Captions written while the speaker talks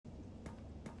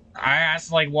I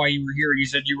asked, like, why you were here, and you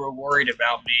said you were worried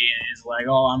about me, and it's like,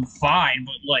 oh, I'm fine,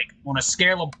 but, like, on a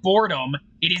scale of boredom,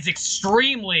 it is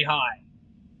extremely high.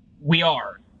 We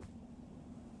are.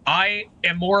 I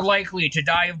am more likely to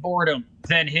die of boredom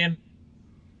than him.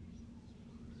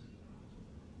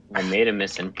 I made a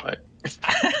misinput.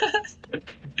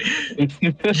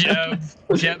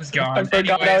 Jeb's gone. I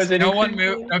forgot I was in no one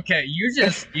moved. Okay,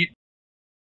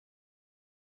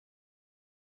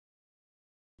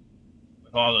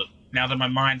 now that my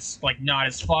mind's like not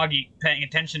as foggy, paying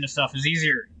attention to stuff is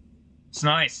easier. It's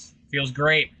nice. Feels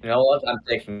great. You know what? I'm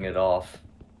taking it off.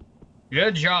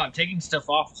 Good job. Taking stuff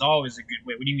off is always a good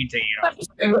way. What do you mean taking it off?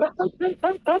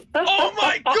 Oh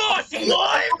my gosh,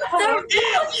 Slime!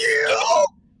 It's you!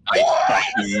 I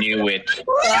fucking knew it.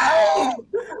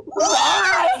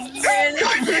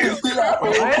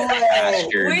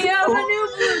 We have a new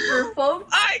blooper, folks.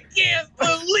 I can't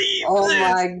believe Oh this!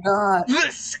 my god.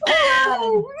 The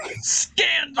scandal!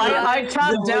 Scandal! I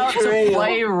tapped out to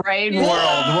play Rain World.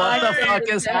 What the fuck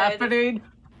is happening?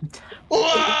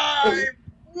 Why?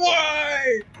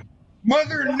 Why?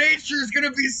 Mother Nature's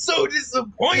gonna be so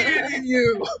disappointed in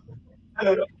you!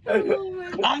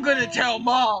 I'm gonna tell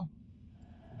Mom!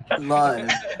 Mom,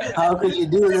 how could you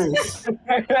do this?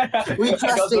 We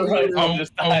trusted you. Oh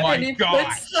my And he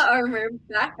gosh! puts the armor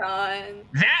back on.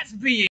 That's being